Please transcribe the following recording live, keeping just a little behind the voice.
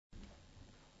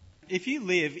If you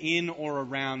live in or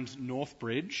around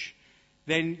Northbridge,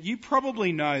 then you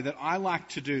probably know that I like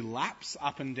to do laps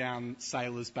up and down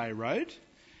Sailors Bay Road.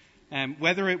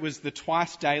 Whether it was the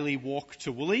twice daily walk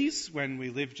to Woolies when we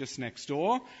lived just next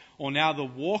door, or now the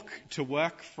walk to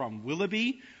work from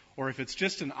Willoughby, or if it's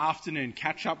just an afternoon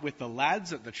catch-up with the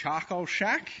lads at the charcoal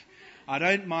shack, I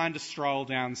don't mind a stroll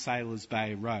down Sailors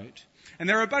Bay Road. And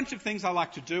there are a bunch of things I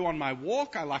like to do on my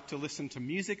walk. I like to listen to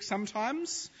music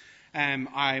sometimes.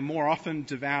 I more often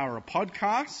devour a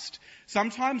podcast.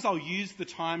 Sometimes I'll use the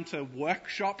time to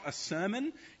workshop a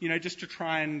sermon, just to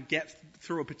try and get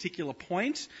through a particular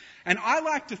point. And I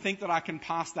like to think that I can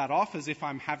pass that off as if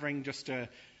I'm having just an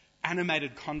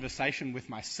animated conversation with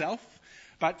myself.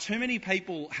 But too many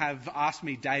people have asked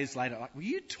me days later, like, were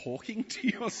you talking to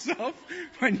yourself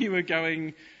when you were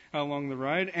going along the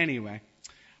road? Anyway,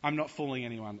 I'm not fooling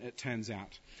anyone, it turns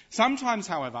out. Sometimes,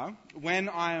 however, when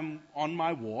I am on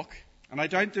my walk, and I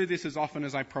don't do this as often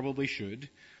as I probably should,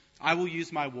 I will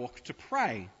use my walk to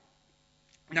pray.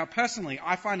 Now, personally,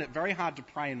 I find it very hard to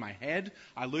pray in my head.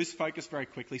 I lose focus very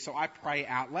quickly, so I pray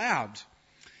out loud.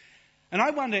 And I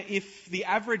wonder if the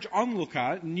average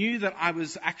onlooker knew that I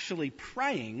was actually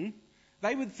praying,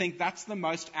 they would think that's the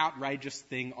most outrageous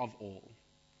thing of all.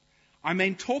 I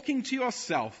mean, talking to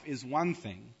yourself is one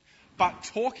thing, but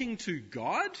talking to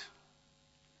God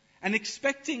and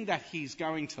expecting that He's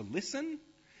going to listen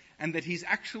and that He's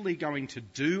actually going to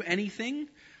do anything,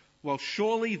 well,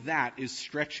 surely that is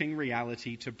stretching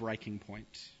reality to breaking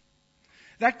point.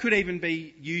 That could even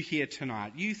be you here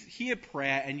tonight. You hear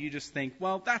prayer and you just think,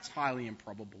 well, that's highly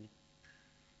improbable,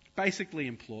 basically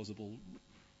implausible,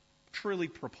 truly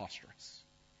preposterous.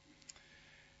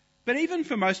 But even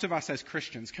for most of us as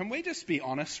Christians, can we just be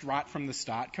honest right from the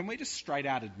start? Can we just straight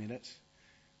out admit it?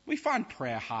 We find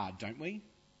prayer hard, don't we?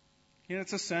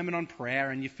 It's a sermon on prayer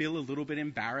and you feel a little bit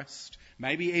embarrassed,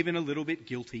 maybe even a little bit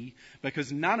guilty,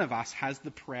 because none of us has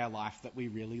the prayer life that we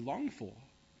really long for.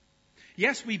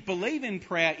 Yes, we believe in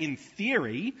prayer in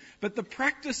theory, but the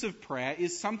practice of prayer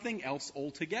is something else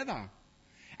altogether.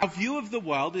 Our view of the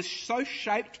world is so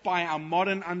shaped by our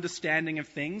modern understanding of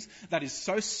things that is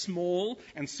so small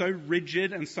and so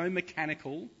rigid and so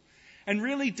mechanical. And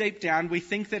really deep down, we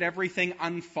think that everything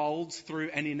unfolds through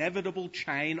an inevitable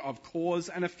chain of cause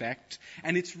and effect,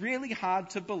 and it's really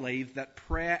hard to believe that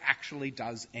prayer actually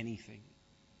does anything.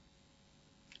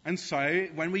 And so,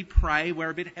 when we pray, we're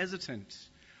a bit hesitant,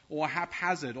 or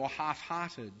haphazard, or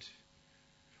half-hearted.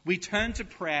 We turn to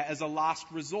prayer as a last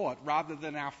resort rather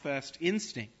than our first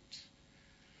instinct.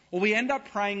 Or we end up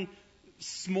praying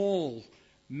small,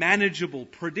 manageable,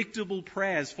 predictable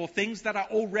prayers for things that are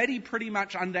already pretty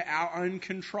much under our own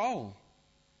control.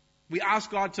 We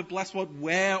ask God to bless what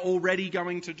we're already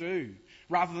going to do,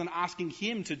 rather than asking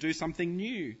Him to do something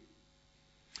new.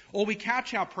 Or we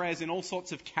couch our prayers in all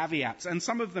sorts of caveats, and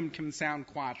some of them can sound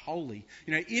quite holy.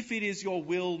 If it is your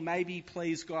will, maybe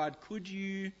please God, could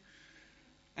you?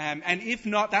 And if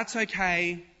not, that's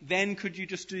okay, then could you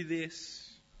just do this?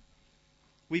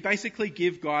 We basically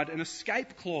give God an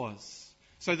escape clause,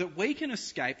 so that we can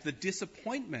escape the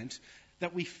disappointment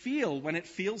that we feel when it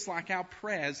feels like our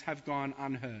prayers have gone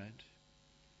unheard.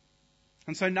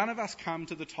 And so none of us come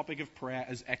to the topic of prayer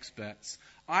as experts.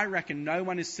 I reckon no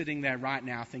one is sitting there right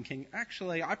now thinking,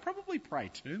 actually, I probably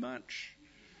pray too much.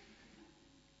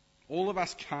 All of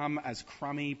us come as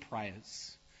crummy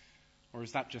prayers. Or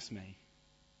is that just me?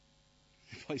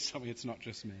 Please tell me it's not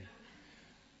just me.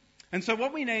 And so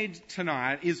what we need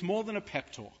tonight is more than a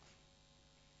pep talk.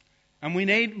 And we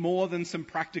need more than some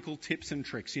practical tips and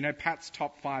tricks. Pat's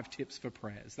top 5 tips for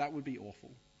prayers. That would be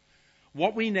awful.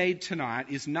 What we need tonight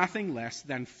is nothing less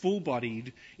than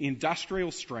full-bodied,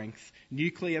 industrial strength,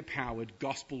 nuclear-powered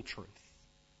gospel truth.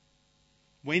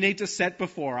 We need to set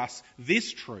before us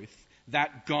this truth,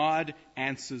 that God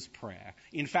answers prayer.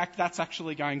 In fact, that's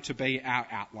actually going to be our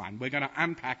outline. We're going to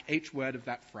unpack each word of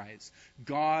that phrase.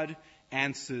 God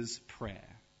answers prayer.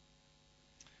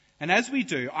 And as we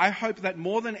do, I hope that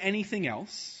more than anything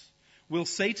else, we'll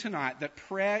see tonight that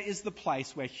prayer is the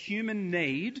place where human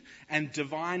need and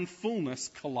divine fullness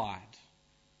collide.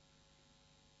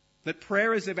 That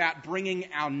prayer is about bringing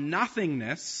our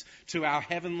nothingness to our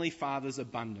Heavenly Father's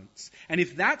abundance. And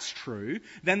if that's true,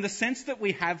 then the sense that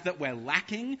we have that we're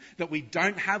lacking, that we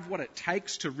don't have what it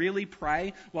takes to really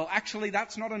pray, well, actually,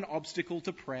 that's not an obstacle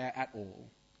to prayer at all.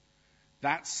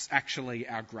 That's actually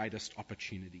our greatest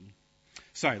opportunity.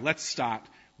 So let's start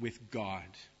with God.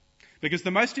 Because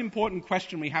the most important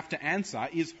question we have to answer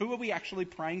is, who are we actually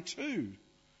praying to?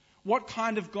 What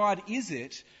kind of God is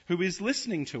it who is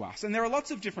listening to us? And there are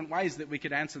lots of different ways that we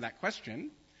could answer that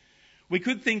question. We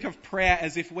could think of prayer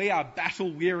as if we are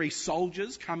battle-weary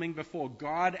soldiers coming before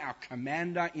God, our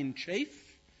commander-in-chief.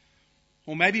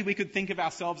 Or maybe we could think of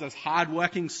ourselves as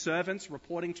hard-working servants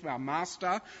reporting to our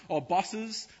master, or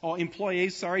bosses, or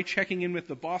employees, checking in with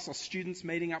the boss, or students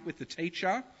meeting up with the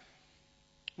teacher.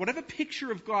 Whatever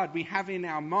picture of God we have in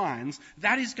our minds,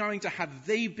 that is going to have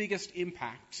the biggest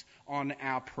impact on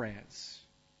our prayers.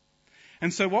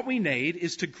 And so what we need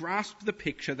is to grasp the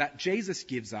picture that Jesus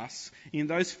gives us in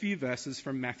those few verses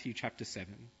from Matthew chapter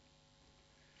 7.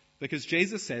 Because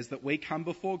Jesus says that we come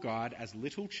before God as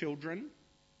little children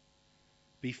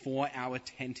before our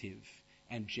attentive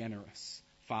and generous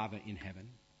Father in heaven.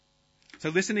 So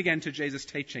listen again to Jesus'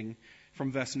 teaching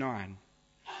from verse 9.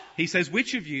 He says,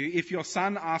 "Which of you, if your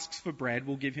son asks for bread,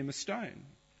 will give him a stone?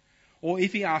 Or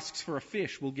if he asks for a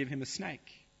fish, will give him a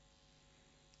snake?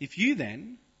 If you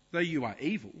then, though you are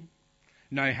evil,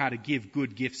 know how to give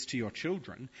good gifts to your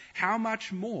children, how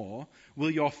much more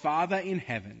will your Father in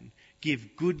heaven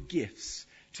give good gifts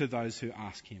to those who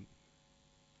ask him?"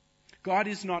 God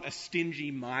is not a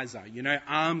stingy miser,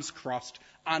 arms crossed,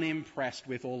 unimpressed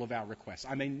with all of our requests.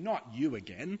 I mean, not you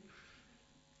again.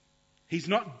 He's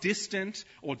not distant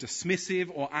or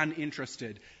dismissive or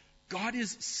uninterested. God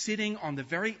is sitting on the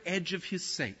very edge of his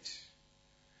seat.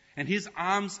 And his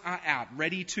arms are out,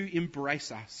 ready to embrace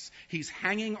us. He's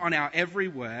hanging on our every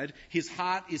word. His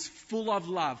heart is full of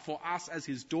love for us as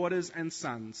his daughters and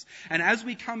sons. And as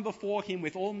we come before him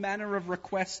with all manner of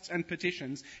requests and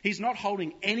petitions, he's not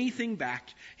holding anything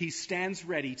back. He stands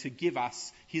ready to give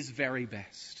us his very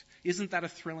best. Isn't that a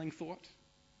thrilling thought?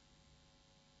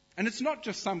 And it's not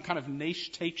just some kind of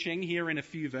niche teaching here in a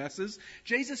few verses.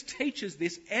 Jesus teaches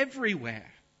this everywhere.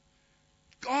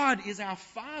 God is our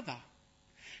Father.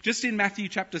 Just in Matthew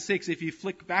chapter 6, if you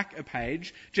flick back a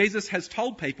page, Jesus has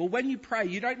told people, when you pray,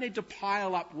 you don't need to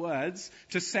pile up words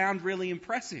to sound really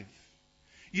impressive.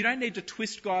 You don't need to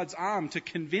twist God's arm to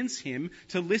convince him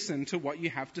to listen to what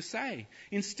you have to say.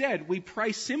 Instead, we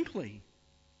pray simply,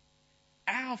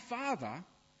 "Our Father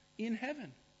in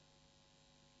heaven."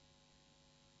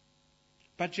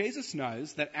 But Jesus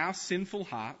knows that our sinful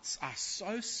hearts are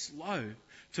so slow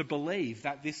to believe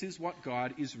that this is what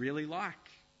God is really like.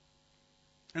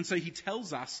 And so he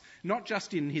tells us, not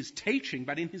just in his teaching,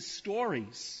 but in his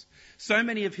stories. So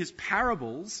many of his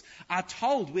parables are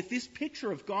told with this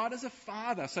picture of God as a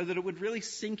father so that it would really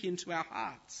sink into our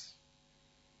hearts.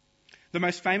 The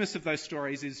most famous of those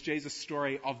stories is Jesus'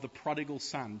 story of the prodigal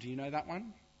son. Do you know that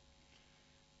one?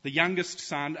 The youngest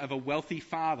son of a wealthy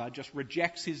father just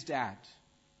rejects his dad.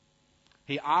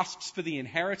 He asks for the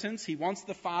inheritance. He wants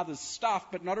the father's stuff,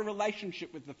 but not a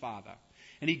relationship with the father.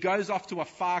 And he goes off to a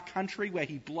far country where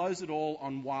he blows it all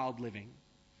on wild living.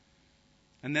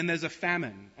 And then there's a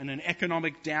famine and an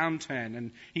economic downturn,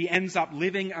 and he ends up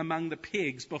living among the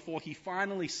pigs before he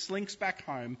finally slinks back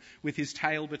home with his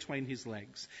tail between his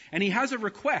legs. And he has a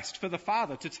request for the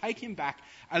father to take him back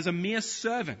as a mere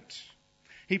servant.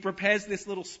 He prepares this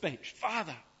little speech.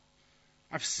 "Father,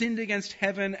 I've sinned against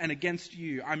heaven and against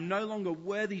you. I'm no longer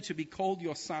worthy to be called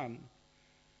your son.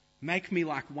 Make me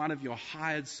like one of your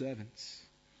hired servants."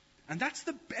 And that's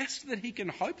the best that he can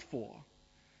hope for.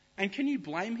 And can you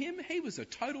blame him? He was a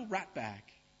total ratbag.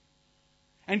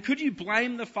 And could you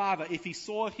blame the father if he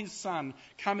saw his son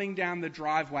coming down the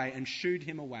driveway and shooed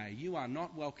him away? You are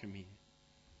not welcome here.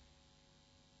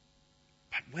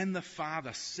 But when the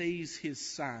father sees his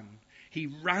son, he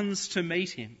runs to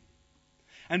meet him.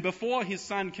 And before his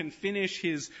son can finish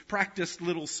his practiced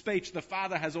little speech, the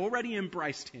father has already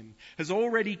embraced him, has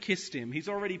already kissed him. He's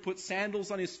already put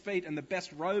sandals on his feet and the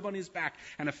best robe on his back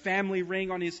and a family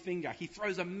ring on his finger. He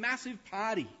throws a massive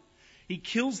party. He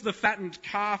kills the fattened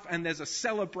calf, and there's a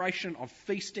celebration of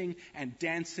feasting and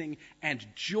dancing and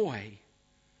joy.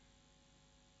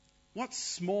 What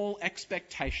small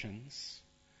expectations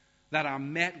that are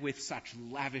met with such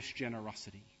lavish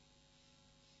generosity.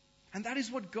 And that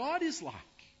is what God is like.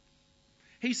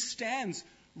 He stands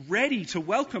ready to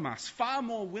welcome us, far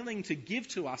more willing to give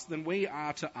to us than we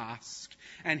are to ask.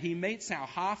 And he meets our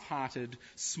half-hearted,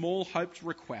 small-hoped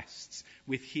requests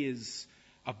with his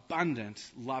abundant,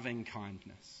 loving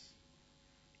kindness.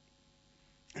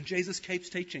 And Jesus keeps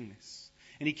teaching this.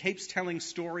 And he keeps telling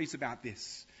stories about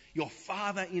this. Your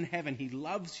Father in heaven, he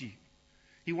loves you.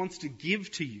 He wants to give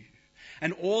to you.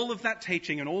 And all of that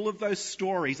teaching and all of those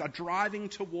stories are driving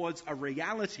towards a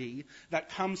reality that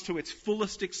comes to its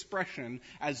fullest expression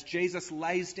as Jesus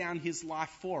lays down his life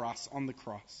for us on the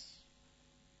cross.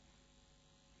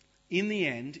 In the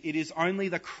end, it is only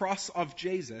the cross of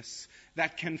Jesus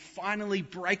that can finally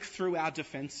break through our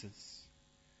defenses,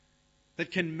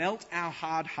 that can melt our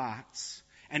hard hearts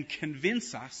and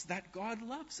convince us that God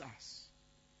loves us.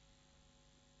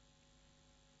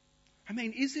 I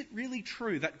mean, is it really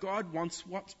true that God wants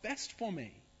what's best for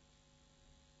me?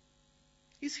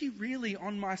 Is he really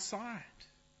on my side?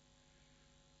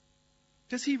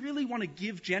 Does he really want to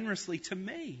give generously to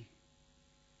me?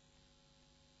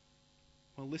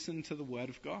 Well, listen to the word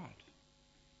of God.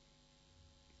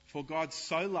 For God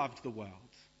so loved the world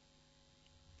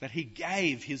that he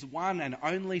gave his one and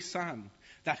only Son,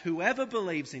 that whoever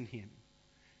believes in him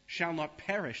shall not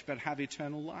perish but have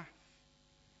eternal life.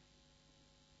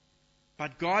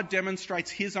 But God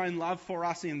demonstrates his own love for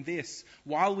us in this: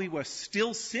 while we were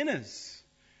still sinners,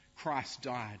 Christ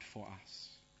died for us.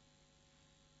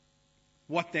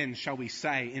 What then shall we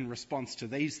say in response to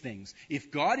these things?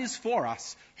 If God is for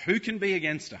us, who can be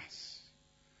against us?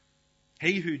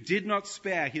 He who did not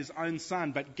spare his own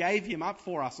Son, but gave him up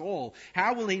for us all,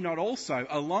 how will he not also,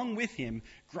 along with him,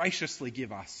 graciously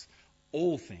give us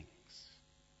all things?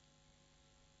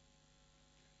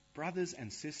 Brothers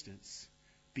and sisters,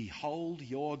 behold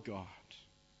your God.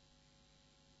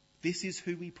 This is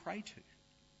who we pray to.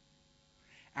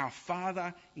 Our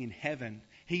Father in heaven.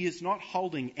 He is not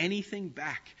holding anything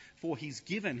back, for he's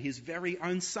given his very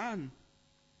own Son.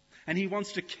 And he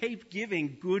wants to keep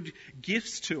giving good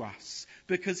gifts to us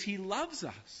because he loves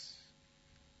us.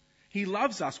 He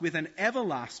loves us with an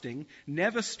everlasting,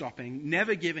 never stopping,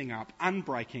 never giving up,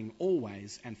 unbreaking,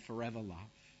 always and forever love.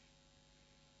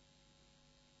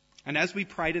 And as we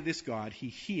pray to this God, he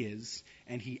hears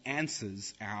and he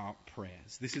answers our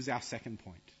prayers. This is our second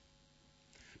point.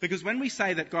 Because when we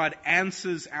say that God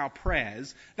answers our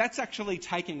prayers, that's actually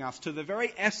taking us to the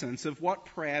very essence of what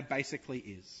prayer basically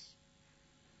is.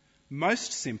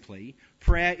 Most simply,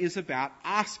 prayer is about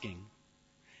asking.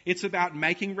 It's about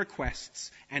making requests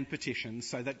and petitions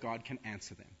so that God can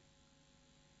answer them.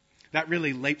 That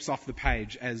really leaps off the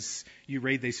page as you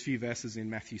read these few verses in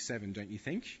Matthew 7, don't you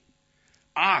think?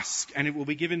 Ask and it will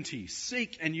be given to you.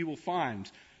 Seek and you will find.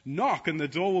 Knock and the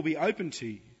door will be opened to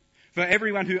you. For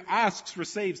everyone who asks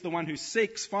receives, the one who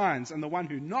seeks finds, and the one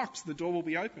who knocks the door will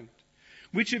be opened.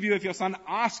 Which of you, if your son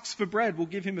asks for bread, will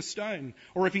give him a stone?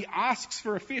 Or if he asks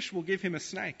for a fish, will give him a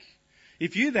snake?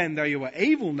 If you then, though you are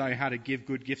evil, know how to give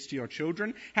good gifts to your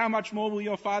children, how much more will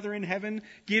your Father in heaven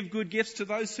give good gifts to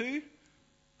those who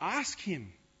ask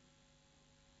him?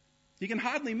 You can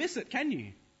hardly miss it, can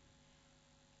you?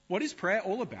 What is prayer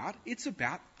all about? It's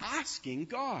about asking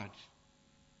God.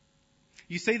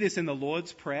 You see this in the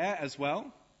Lord's Prayer as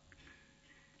well.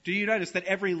 Do you notice that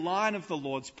every line of the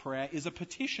Lord's Prayer is a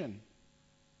petition?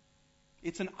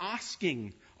 It's an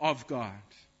asking of God.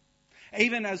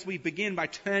 Even as we begin by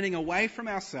turning away from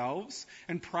ourselves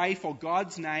and pray for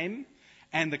God's name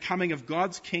and the coming of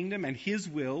God's kingdom and his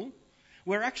will,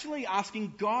 we're actually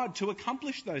asking God to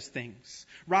accomplish those things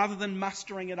rather than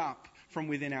mustering it up from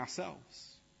within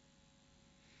ourselves.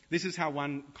 This is how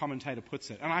one commentator puts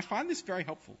it, and I find this very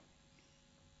helpful.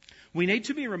 We need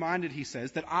to be reminded, he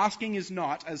says, that asking is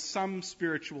not, as some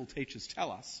spiritual teachers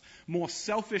tell us, more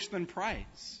selfish than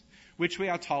praise, which we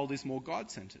are told is more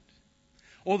God-centered.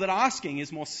 Or that asking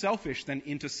is more selfish than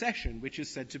intercession, which is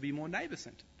said to be more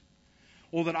neighbour-centered.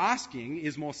 Or that asking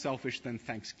is more selfish than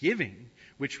thanksgiving,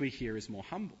 which we hear is more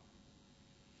humble.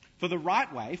 For the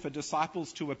right way for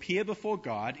disciples to appear before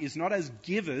God is not as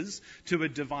givers to a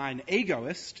divine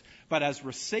egoist, but as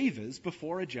receivers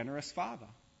before a generous Father.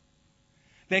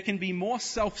 There can be more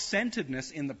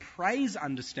self-centeredness in the praise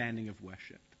understanding of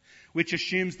worship, which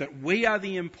assumes that we are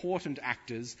the important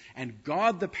actors and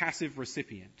God the passive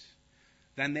recipient,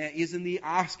 than there is in the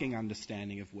asking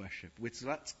understanding of worship, which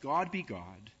lets God be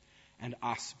God and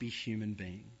us be human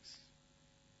beings.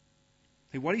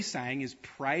 So what he's saying is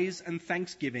praise and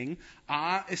thanksgiving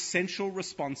are essential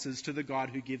responses to the God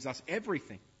who gives us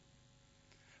everything.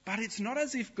 But it's not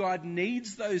as if God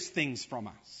needs those things from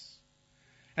us.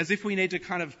 As if we need to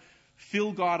kind of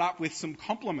fill God up with some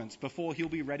compliments before he'll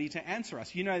be ready to answer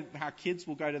us. You know how kids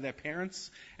will go to their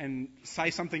parents and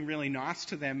say something really nice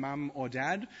to their mum or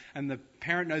dad, and the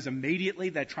parent knows immediately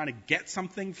they're trying to get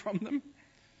something from them?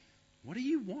 What do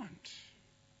you want?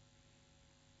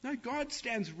 No, God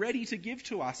stands ready to give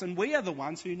to us, and we are the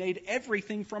ones who need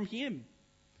everything from him.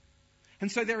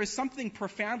 And so there is something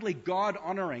profoundly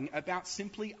God-honouring about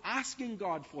simply asking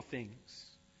God for things.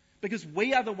 Because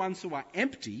we are the ones who are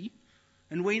empty,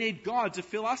 and we need God to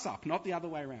fill us up, not the other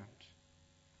way around.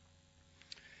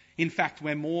 In fact,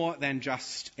 we're more than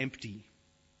just empty.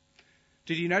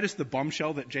 Did you notice the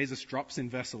bombshell that Jesus drops in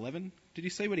verse 11? Did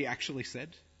you see what he actually said?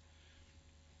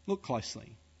 Look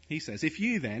closely. He says, if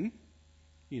you then,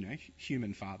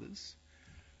 human fathers,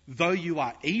 though you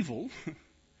are evil,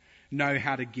 know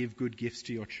how to give good gifts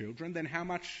to your children, then how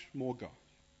much more God?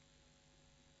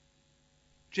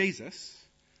 Jesus,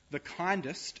 the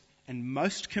kindest and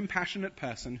most compassionate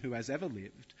person who has ever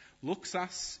lived, looks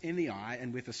us in the eye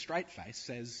and with a straight face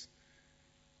says,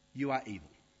 "You are evil."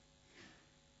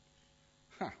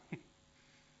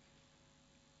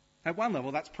 At one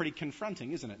level, that's pretty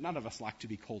confronting, isn't it? None of us like to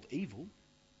be called evil.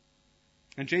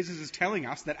 And Jesus is telling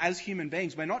us that as human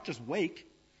beings, we're not just weak,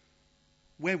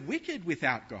 we're wicked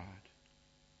without God.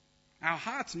 Our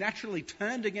hearts naturally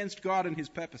turned against God and his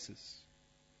purposes.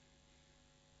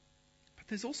 But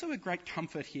there's also a great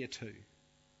comfort here too.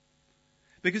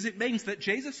 Because it means that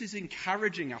Jesus is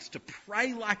encouraging us to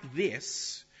pray like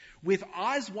this with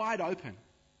eyes wide open.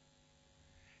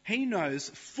 He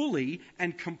knows fully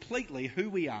and completely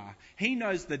who we are. He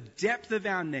knows the depth of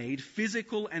our need,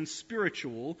 physical and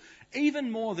spiritual, even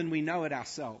more than we know it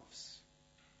ourselves.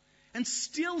 And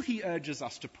still he urges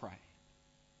us to pray.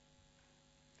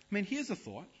 I mean, here's a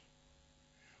thought.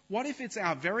 What if it's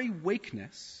our very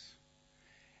weakness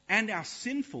and our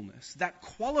sinfulness that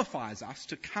qualifies us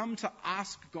to come to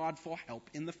ask God for help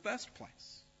in the first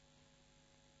place?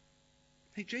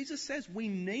 Jesus says we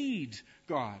need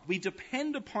God. We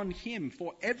depend upon him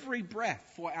for every breath,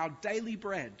 for our daily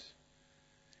bread.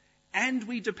 And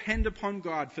we depend upon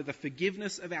God for the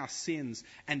forgiveness of our sins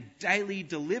and daily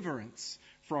deliverance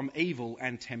from evil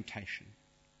and temptation.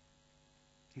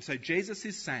 And so Jesus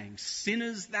is saying,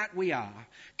 sinners that we are,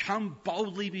 come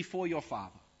boldly before your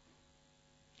Father.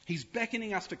 He's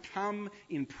beckoning us to come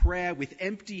in prayer with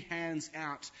empty hands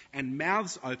out and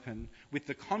mouths open with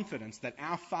the confidence that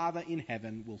our Father in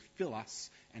heaven will fill us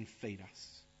and feed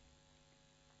us.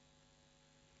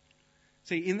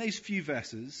 See, in these few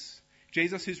verses,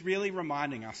 Jesus is really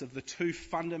reminding us of the two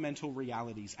fundamental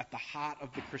realities at the heart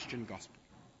of the Christian gospel.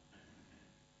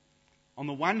 On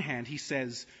the one hand, he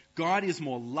says, God is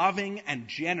more loving and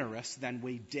generous than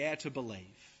we dare to believe.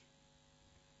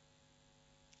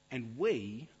 And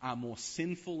we are more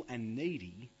sinful and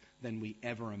needy than we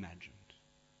ever imagined.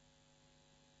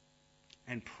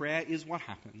 And prayer is what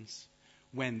happens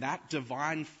when that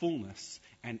divine fullness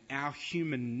and our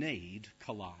human need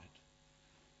collide.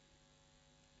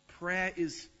 Prayer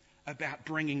is about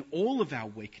bringing all of our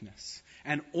weakness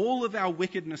and all of our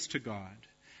wickedness to God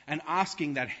and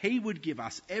asking that he would give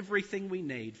us everything we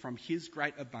need from his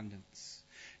great abundance.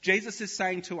 Jesus is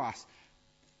saying to us,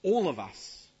 all of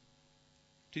us,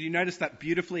 did you notice that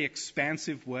beautifully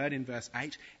expansive word in verse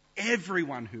 8?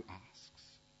 Everyone who asks.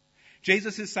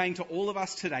 Jesus is saying to all of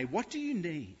us today, what do you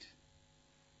need?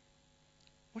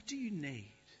 What do you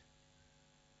need?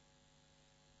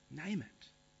 Name it.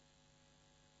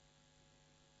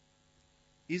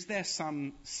 Is there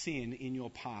some sin in your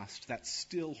past that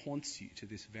still haunts you to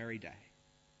this very day?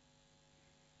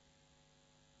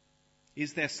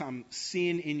 Is there some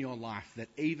sin in your life that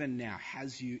even now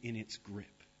has you in its grip?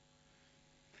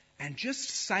 And just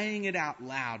saying it out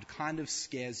loud kind of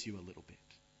scares you a little bit.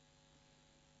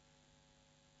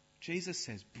 Jesus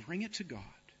says, bring it to God.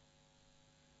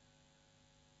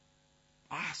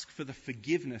 Ask for the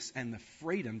forgiveness and the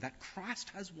freedom that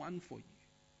Christ has won for you.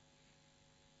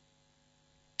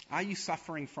 Are you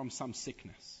suffering from some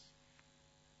sickness,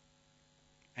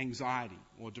 anxiety,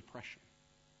 or depression?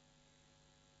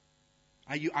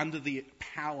 Are you under the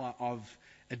power of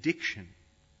addiction?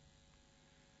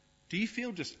 Do you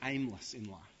feel just aimless in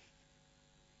life?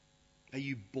 Are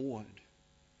you bored?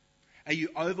 Are you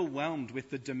overwhelmed with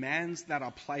the demands that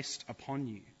are placed upon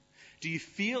you? Do you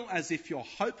feel as if your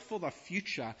hope for the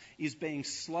future is being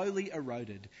slowly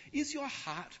eroded? Is your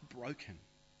heart broken?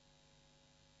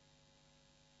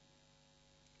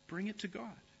 Bring it to God.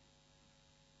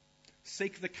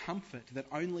 Seek the comfort that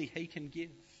only he can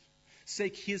give.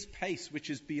 Seek his peace, which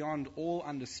is beyond all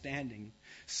understanding.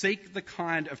 Seek the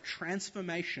kind of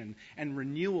transformation and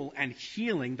renewal and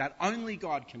healing that only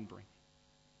God can bring.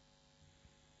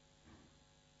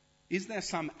 Is there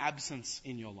some absence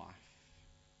in your life?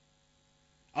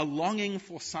 A longing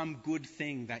for some good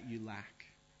thing that you lack?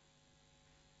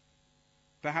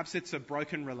 Perhaps it's a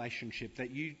broken relationship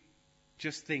that you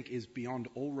just think is beyond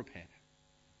all repair.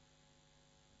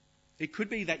 It could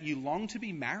be that you long to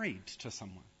be married to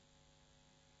someone.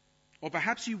 Or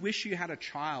perhaps you wish you had a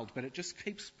child, but it just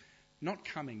keeps not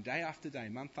coming day after day,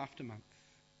 month after month.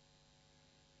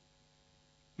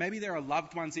 Maybe there are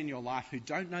loved ones in your life who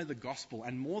don't know the gospel,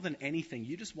 and more than anything,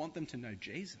 you just want them to know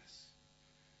Jesus.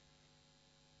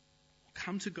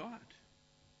 Come to God.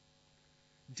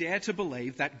 Dare to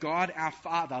believe that God our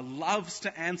Father loves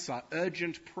to answer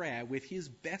urgent prayer with his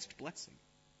best blessing.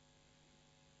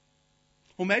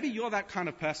 Or maybe you're that kind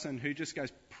of person who just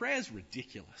goes, prayer's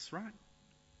ridiculous, right?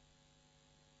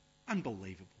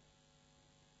 Unbelievable.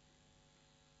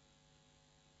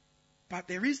 But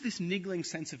there is this niggling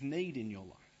sense of need in your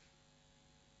life.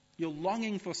 You're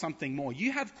longing for something more.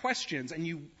 You have questions and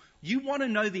you want to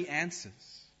know the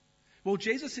answers. Well,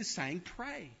 Jesus is saying,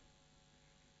 pray.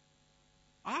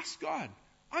 Ask God.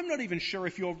 I'm not even sure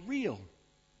if you're real.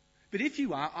 But if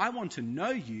you are, I want to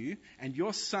know you and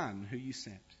your Son who you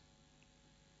sent.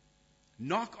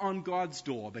 Knock on God's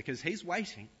door because he's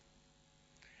waiting.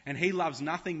 And he loves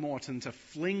nothing more than to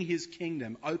fling his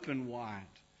kingdom open wide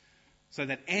so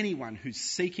that anyone who's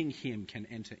seeking him can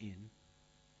enter in.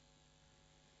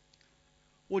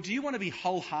 Or do you want to be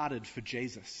wholehearted for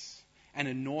Jesus and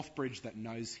a Northbridge that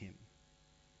knows him?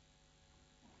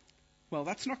 Well,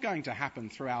 that's not going to happen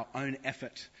through our own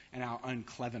effort and our own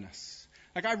cleverness.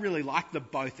 I really like the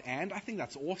both and. I think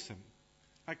that's awesome.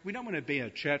 We don't want to be a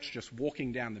church just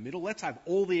walking down the middle. Let's have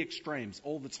all the extremes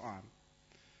all the time.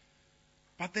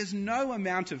 But there's no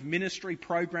amount of ministry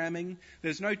programming,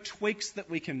 there's no tweaks that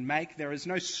we can make, there is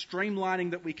no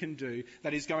streamlining that we can do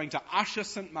that is going to usher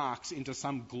St. Mark's into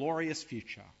some glorious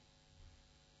future.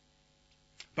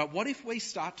 But what if we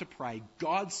start to pray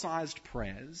God-sized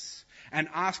prayers and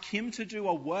ask him to do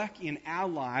a work in our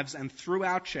lives and through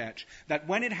our church that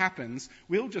when it happens,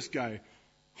 we'll just go,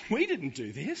 we didn't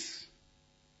do this.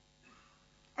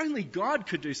 Only God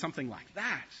could do something like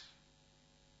that.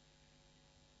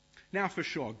 Now, for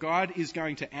sure, God is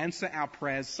going to answer our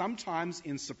prayers sometimes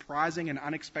in surprising and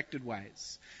unexpected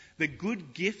ways. The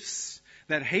good gifts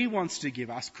that he wants to give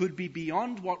us could be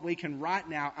beyond what we can right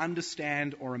now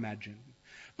understand or imagine.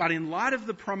 But in light of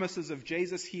the promises of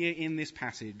Jesus here in this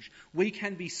passage, we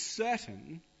can be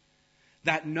certain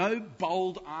that no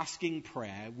bold asking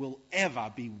prayer will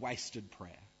ever be wasted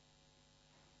prayer.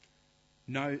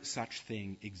 No such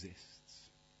thing exists.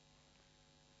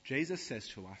 Jesus says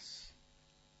to us,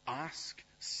 ask,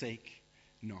 seek,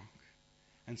 knock.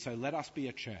 And so let us be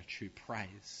a church who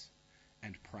prays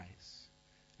and prays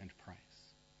and prays.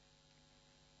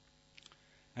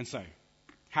 And so,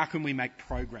 how can we make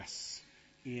progress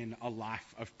in a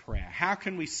life of prayer? How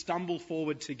can we stumble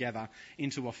forward together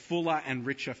into a fuller and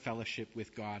richer fellowship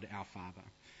with God our Father?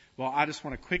 Well, I just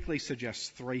want to quickly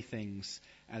suggest 3 things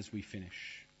as we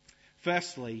finish.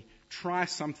 Firstly, try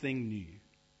something new.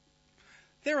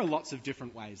 There are lots of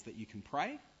different ways that you can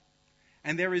pray.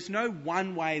 And there is no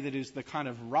one way that is the kind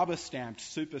of rubber-stamped,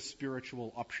 super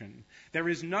spiritual option. There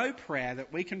is no prayer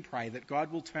that we can pray that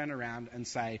God will turn around and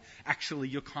say, actually,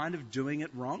 you're kind of doing it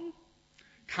wrong.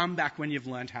 Come back when you've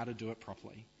learned how to do it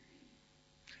properly.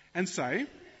 And so,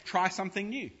 try something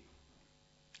new.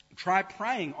 Try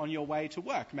praying on your way to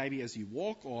work, maybe as you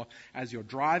walk or as you're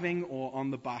driving or on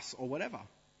the bus or whatever.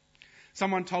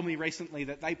 Someone told me recently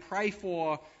that they pray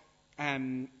for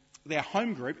their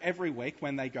home group every week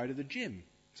when they go to the gym.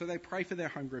 So they pray for their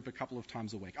home group a couple of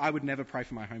times a week. I would never pray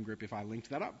for my home group if I linked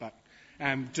that up, but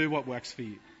do what works for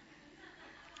you.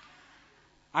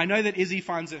 I know that Izzy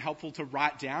finds it helpful to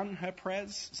write down her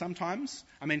prayers sometimes.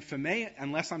 For me,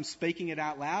 unless I'm speaking it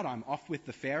out loud, I'm off with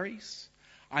the fairies.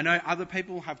 I know other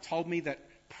people have told me that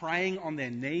praying on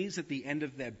their knees at the end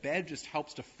of their bed just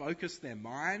helps to focus their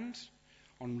mind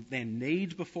on their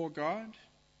need before God.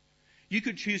 You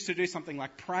could choose to do something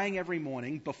like praying every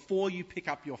morning before you pick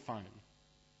up your phone.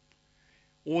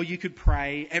 Or you could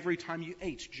pray every time you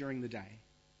eat during the day.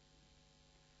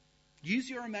 Use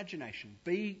your imagination.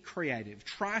 Be creative.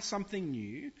 Try something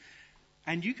new.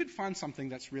 And you could find something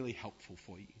that's really helpful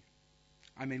for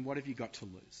you. What have you got to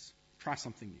lose? Try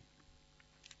something new.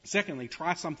 Secondly,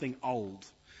 try something old.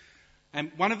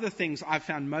 And one of the things I've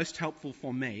found most helpful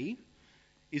for me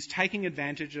is taking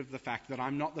advantage of the fact that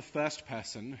I'm not the first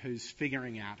person who's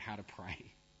figuring out how to pray.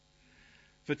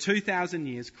 For 2,000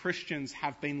 years, Christians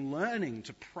have been learning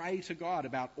to pray to God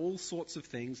about all sorts of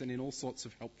things and in all sorts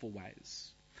of helpful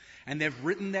ways. And they've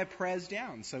written their prayers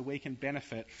down so we can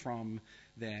benefit from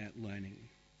their learning.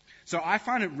 So I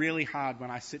find it really hard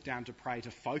when I sit down to pray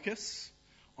to focus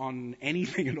on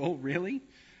anything at all, really.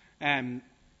 And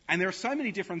there are so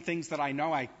many different things that I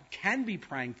know I can be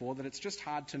praying for that it's just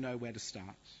hard to know where to start.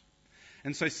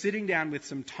 And so sitting down with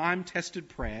some time-tested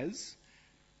prayers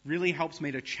really helps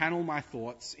me to channel my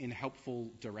thoughts in helpful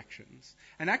directions.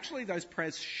 And actually those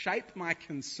prayers shape my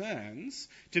concerns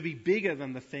to be bigger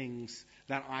than the things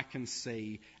that I can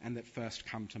see and that first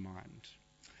come to mind.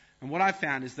 And what I've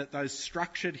found is that those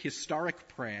structured historic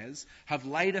prayers have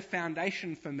laid a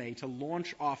foundation for me to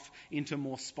launch off into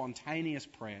more spontaneous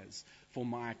prayers for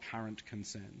my current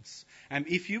concerns.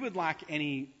 If you would like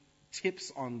any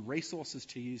tips on resources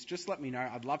to use, just let me know.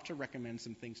 I'd love to recommend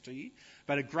some things to you.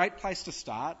 But a great place to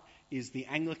start is the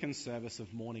Anglican service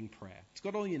of morning prayer. It's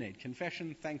got all you need: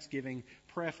 confession, thanksgiving,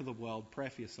 prayer for the world, prayer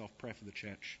for yourself, prayer for the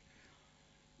church.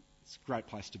 It's a great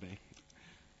place to be.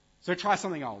 So try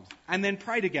something old and then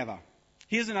pray together.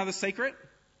 Here's another secret.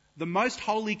 The most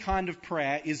holy kind of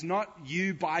prayer is not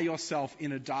you by yourself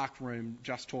in a dark room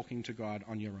just talking to God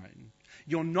on your own.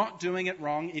 You're not doing it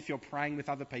wrong if you're praying with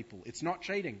other people. It's not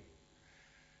cheating.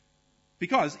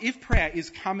 Because if prayer is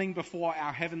coming before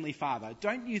our Heavenly Father,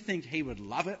 don't you think He would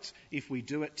love it if we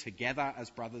do it together as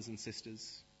brothers and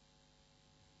sisters?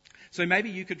 So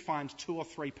maybe you could find 2 or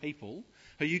 3 people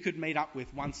who you could meet up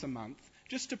with once a month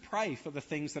just to pray for the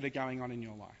things that are going on in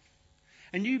your life.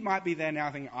 And you might be there now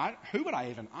thinking, who would I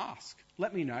even ask?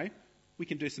 Let me know. We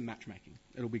can do some matchmaking.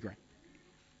 It'll be great.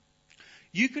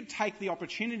 You could take the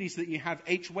opportunities that you have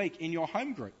each week in your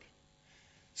home group.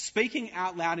 Speaking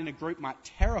out loud in a group might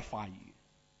terrify you.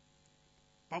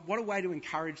 But what a way to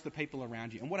encourage the people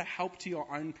around you, and what a help to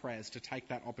your own prayers to take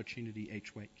that opportunity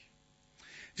each week.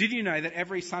 Did you know that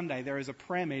every Sunday there is a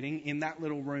prayer meeting in that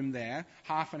little room there,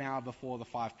 half an hour before the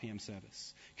 5 p.m.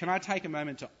 service? Can I take a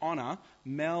moment to honour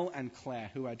Mel and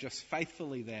Claire, who are just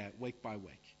faithfully there week by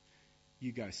week?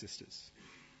 You go, sisters.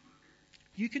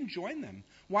 You can join them.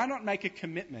 Why not make a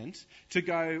commitment to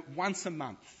go once a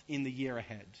month in the year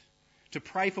ahead, to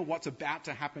pray for what's about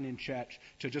to happen in church,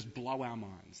 to just blow our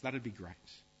minds? That'd be great.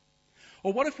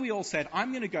 Or what if we all said,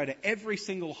 I'm going to go to every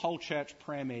single whole church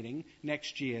prayer meeting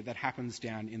next year that happens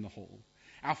down in the hall.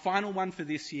 Our final one for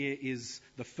this year is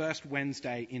the first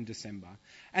Wednesday in December.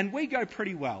 And we go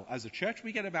pretty well as a church.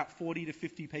 We get about 40 to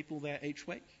 50 people there each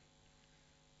week.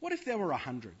 What if there were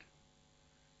 100?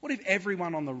 What if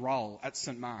everyone on the roll at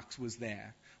St. Mark's was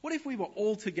there? What if we were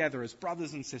all together as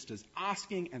brothers and sisters,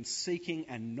 asking and seeking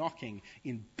and knocking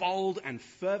in bold and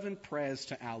fervent prayers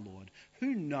to our Lord?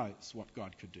 Who knows what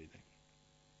God could do then?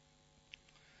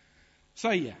 So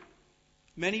yeah,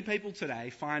 many people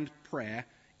today find prayer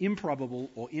improbable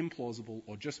or implausible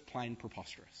or just plain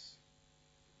preposterous.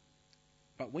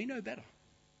 But we know better.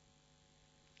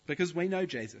 Because we know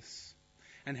Jesus.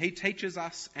 And He teaches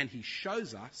us and He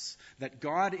shows us that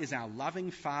God is our loving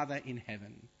Father in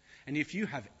heaven. And if you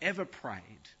have ever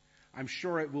prayed, I'm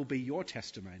sure it will be your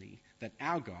testimony that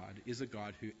our God is a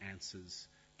God who answers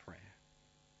prayer.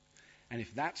 And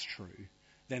if that's true,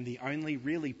 then the only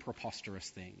really preposterous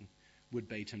thing would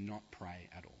be to not pray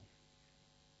at all.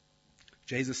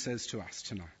 Jesus says to us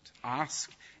tonight,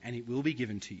 ask and it will be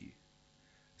given to you.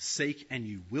 Seek and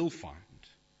you will find.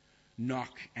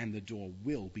 Knock and the door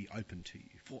will be open to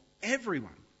you. For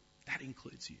everyone, that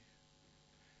includes you,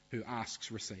 who asks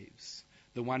receives.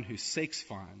 The one who seeks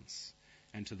finds.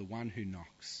 And to the one who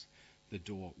knocks, the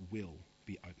door will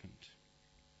be opened.